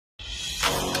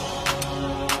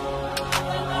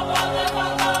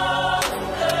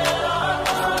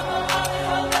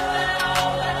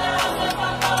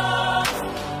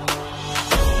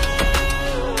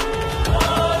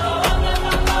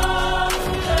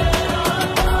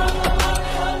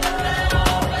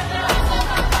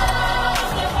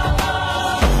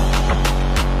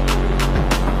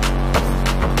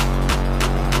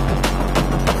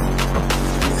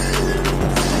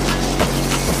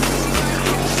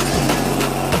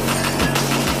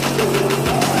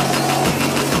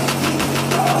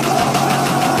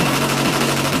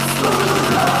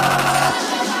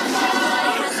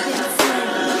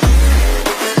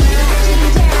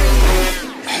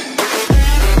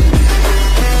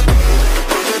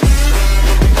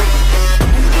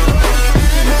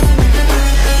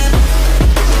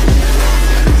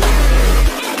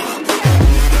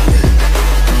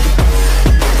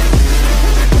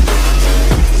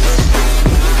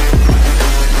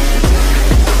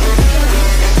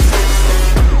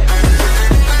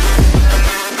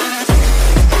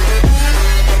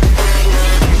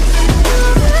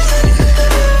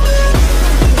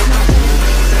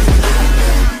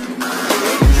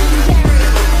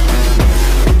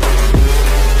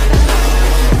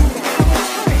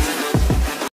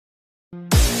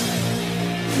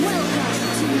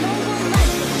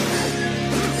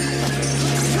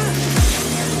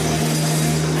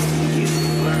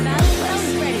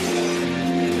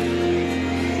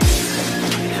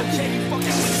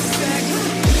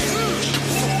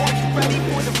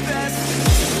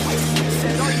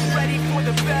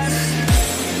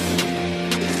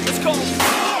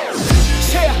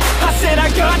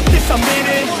I'm in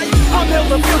it. I'm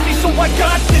hella filthy, so I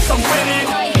got this, I'm winning.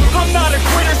 I'm not a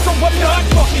quitter, so I'm not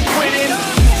fucking quitting.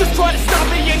 Just try to stop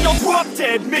me and you'll drop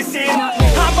dead missing.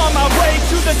 I'm on my way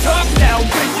to the top now,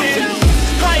 listen.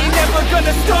 I ain't never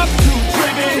gonna stop, too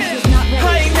driven.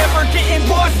 I ain't never getting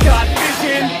lost, got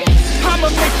vision.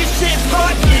 I'ma make this shit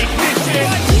hot, ignition.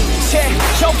 Yeah,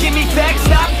 yo, give me facts,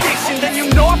 not fiction. Then you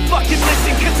know I fucking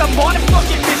listen, cause I'm on a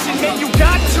fucking mission. Man, you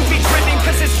got to be driven,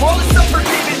 cause this world is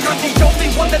unforgiving. You're the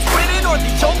only one that's winning, or the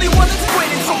only one that's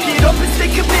quitting. So get up and stay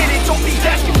committed, don't be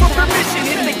asking for permission.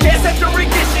 Hit the gas after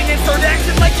ignition and start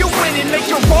acting like you're winning.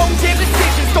 Make your own damn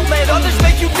decisions, don't let others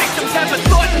make you victims. Have a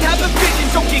thought and have a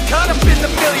vision, don't get caught up in the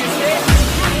millions.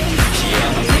 Yeah,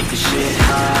 I'ma make this shit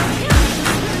hot.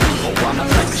 Oh, I'ma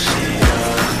light this shit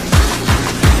up.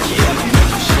 Yeah, I'ma make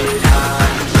this shit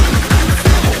hot.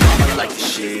 Oh, I'ma light this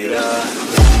shit up.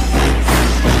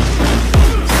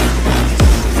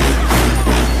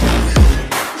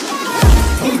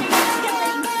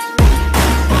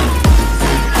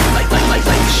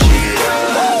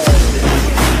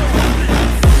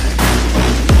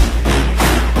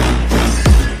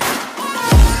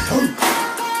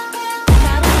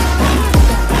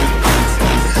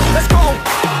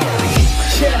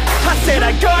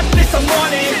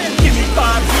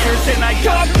 And I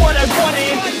got what I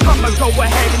wanted. I'ma go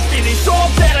ahead and finish all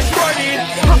that I started.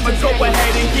 I'ma go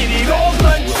ahead and get it all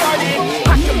uncharted.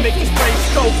 I can make this place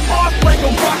go off like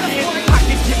a rocket. I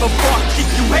can give a fuck if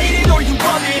you hate it or you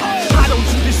love it. I don't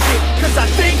do this shit cause I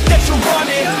think that you want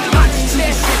it. I just do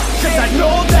this shit cause I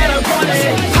know that I want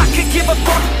it. I could give a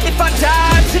fuck if I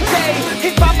die today.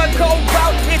 If I'ma go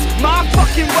out, it's my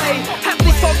fucking way. At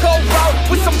least I'll go out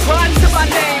with some pride to my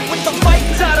name. With the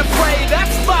lights out of play,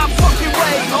 that's my fucking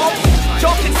way.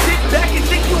 Y'all can sit back and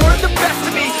think you are the best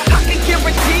of me. I can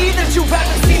guarantee that you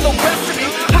haven't seen the rest of me.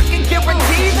 I can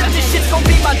guarantee that this shit's gonna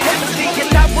be my destiny. And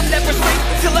I will never sleep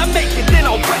till I make it, then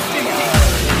I'll rest in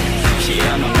peace.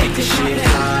 Yeah, I'ma make this shit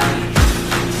hot.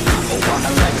 Oh, I'ma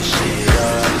light this shit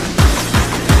up.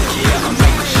 Yeah, I'ma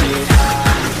make this shit hot.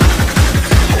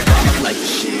 Oh, I'ma light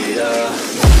this shit up.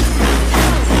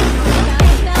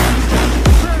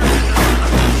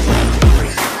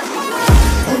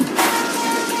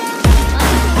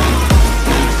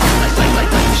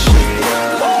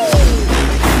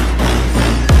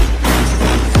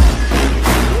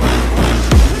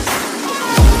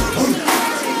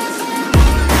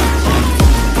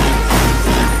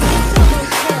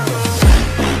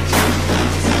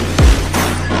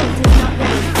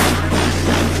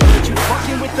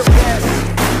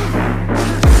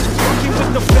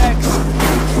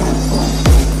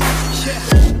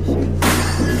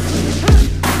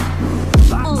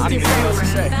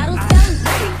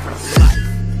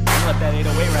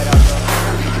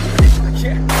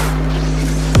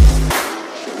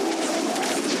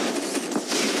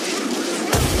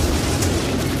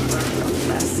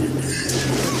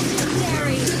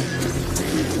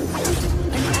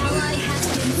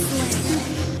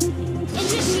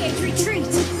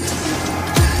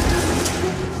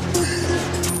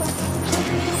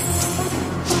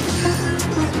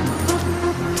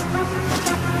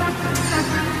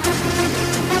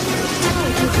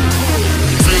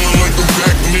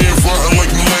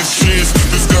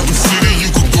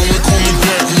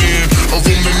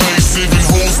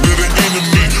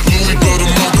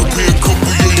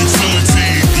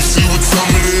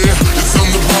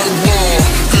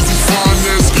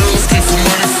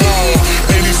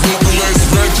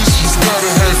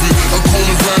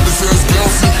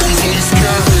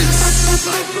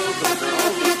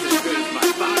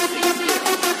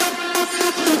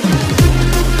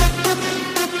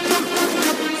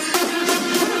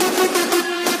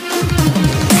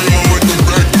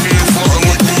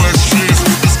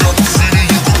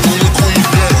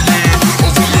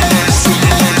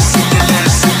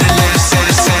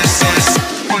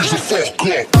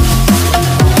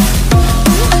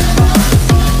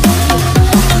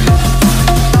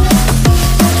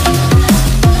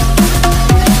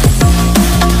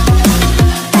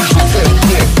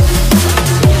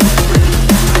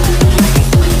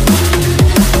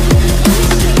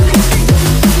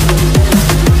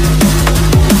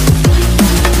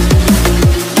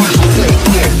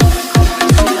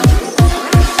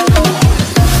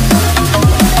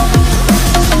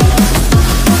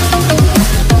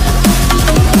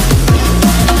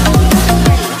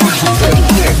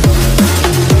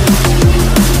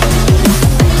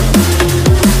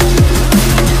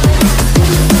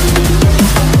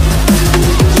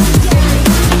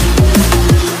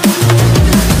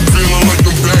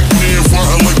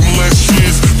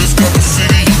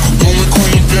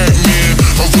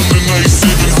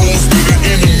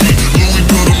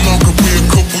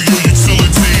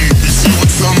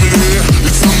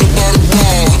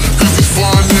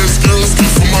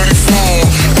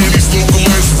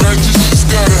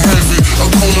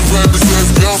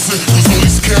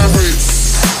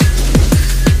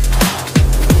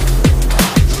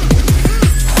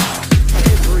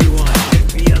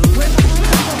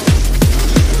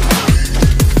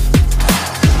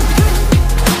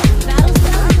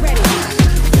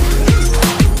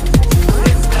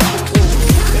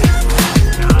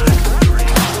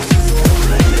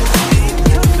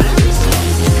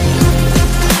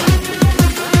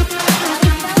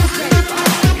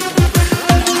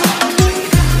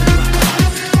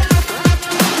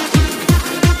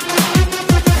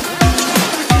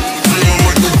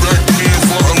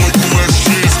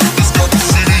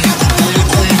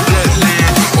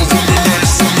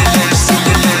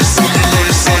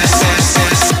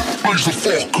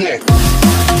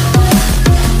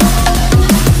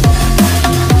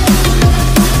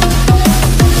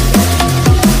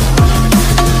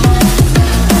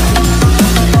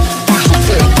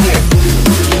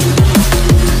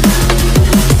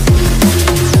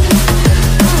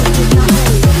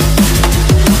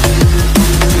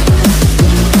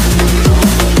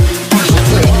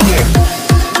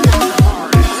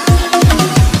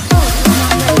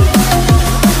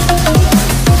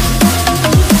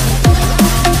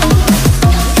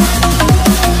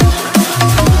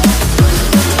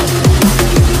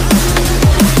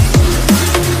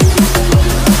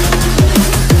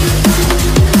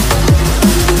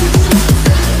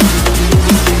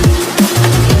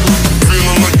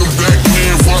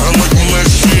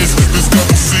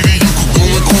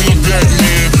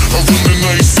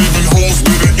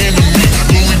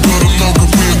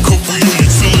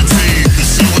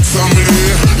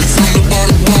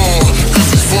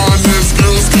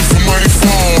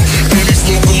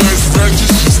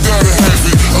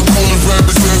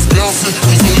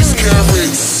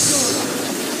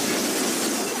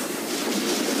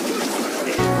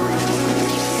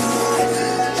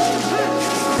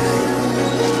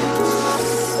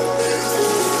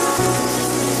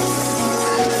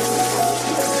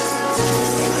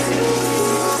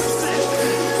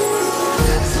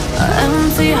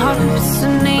 empty hearts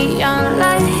and neon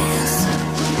lights.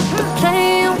 They're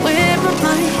playing with my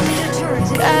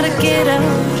mind. Gotta get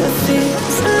out of here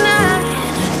tonight.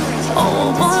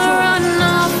 Oh,